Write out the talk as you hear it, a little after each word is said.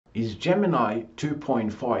is Gemini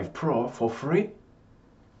 2.5 Pro for free?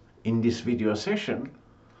 In this video session,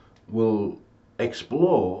 we'll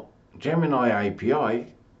explore Gemini API,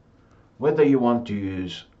 whether you want to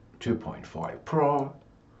use 2.5 Pro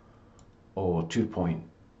or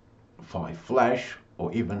 2.5 Flash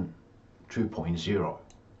or even 2.0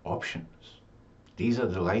 options. These are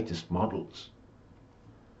the latest models.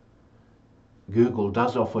 Google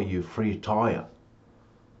does offer you free trial,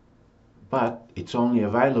 but it's only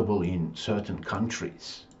available in certain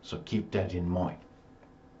countries, so keep that in mind.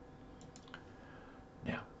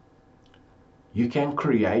 Now, you can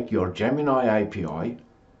create your Gemini API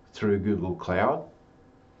through Google Cloud.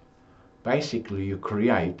 Basically, you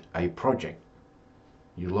create a project.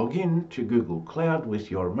 You log in to Google Cloud with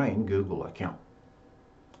your main Google account.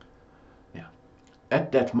 Now,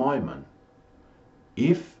 at that moment,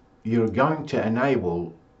 if you're going to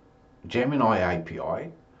enable Gemini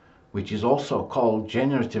API, which is also called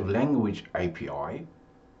Generative Language API,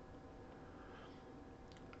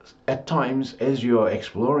 at times as you're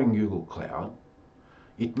exploring Google Cloud,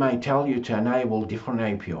 it may tell you to enable different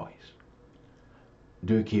APIs.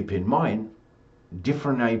 Do keep in mind,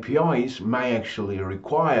 different APIs may actually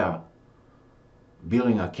require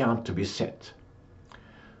billing account to be set.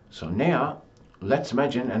 So now, let's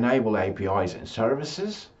imagine enable APIs and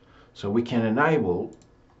services. So we can enable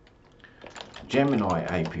Gemini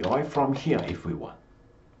API from here if we want.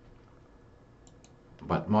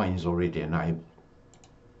 But mine is already enabled,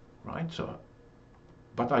 right? So,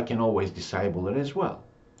 but I can always disable it as well.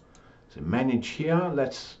 So manage here,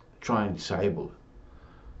 let's try and disable it.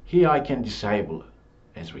 Here I can disable it,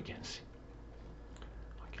 as we can see.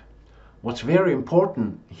 Okay. What's very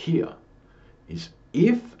important here is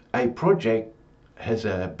if a project has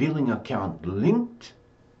a billing account linked,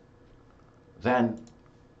 then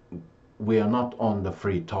we are not on the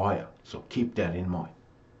free tier, so keep that in mind.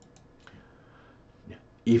 Now,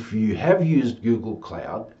 if you have used Google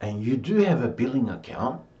Cloud and you do have a billing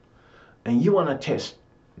account and you want to test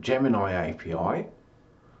Gemini API,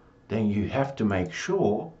 then you have to make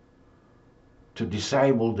sure to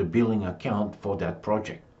disable the billing account for that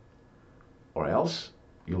project, or else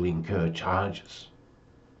you'll incur charges.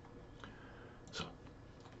 So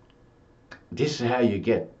this is how you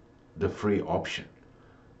get the free option.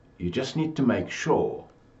 You just need to make sure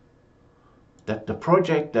that the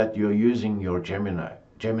project that you're using your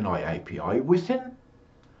Gemini API within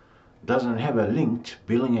doesn't have a linked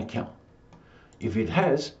billing account. If it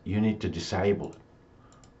has, you need to disable it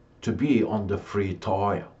to be on the free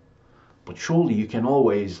tier. But surely you can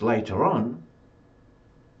always later on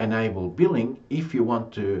enable billing if you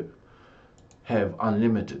want to have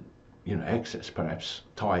unlimited access, perhaps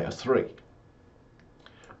tier 3.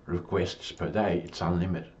 Requests per day, it's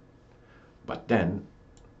unlimited. But then,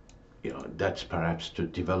 that's perhaps to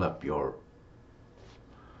develop your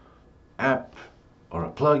app or a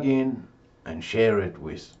plugin and share it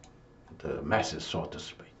with the masses, so to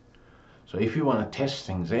speak. So if you want to test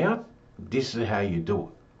things out, this is how you do it.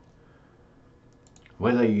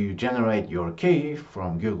 Whether you generate your key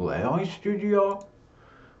from Google AI Studio,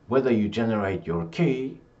 whether you generate your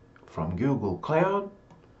key from Google Cloud,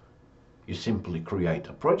 you simply create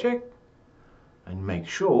a project and make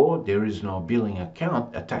sure there is no billing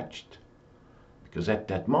account attached, because at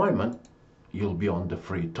that moment you'll be on the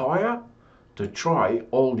free tier to try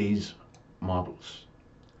all these models.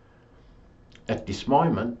 At this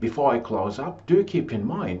moment, before I close up, do keep in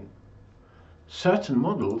mind certain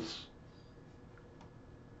models.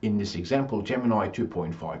 In this example, Gemini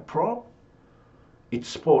 2.5 Pro, it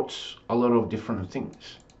supports a lot of different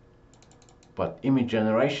things, but image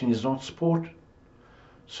generation is not supported.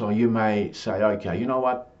 So you may say, okay, you know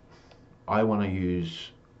what? I want to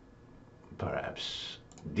use perhaps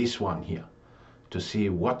this one here to see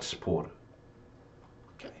what's supported,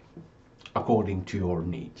 okay, according to your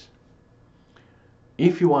needs.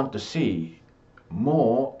 If you want to see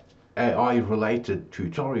more AI-related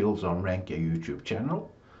tutorials on Rank Your YouTube channel,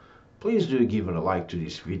 please do give it a like to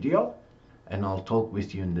this video, and I'll talk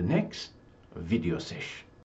with you in the next video session.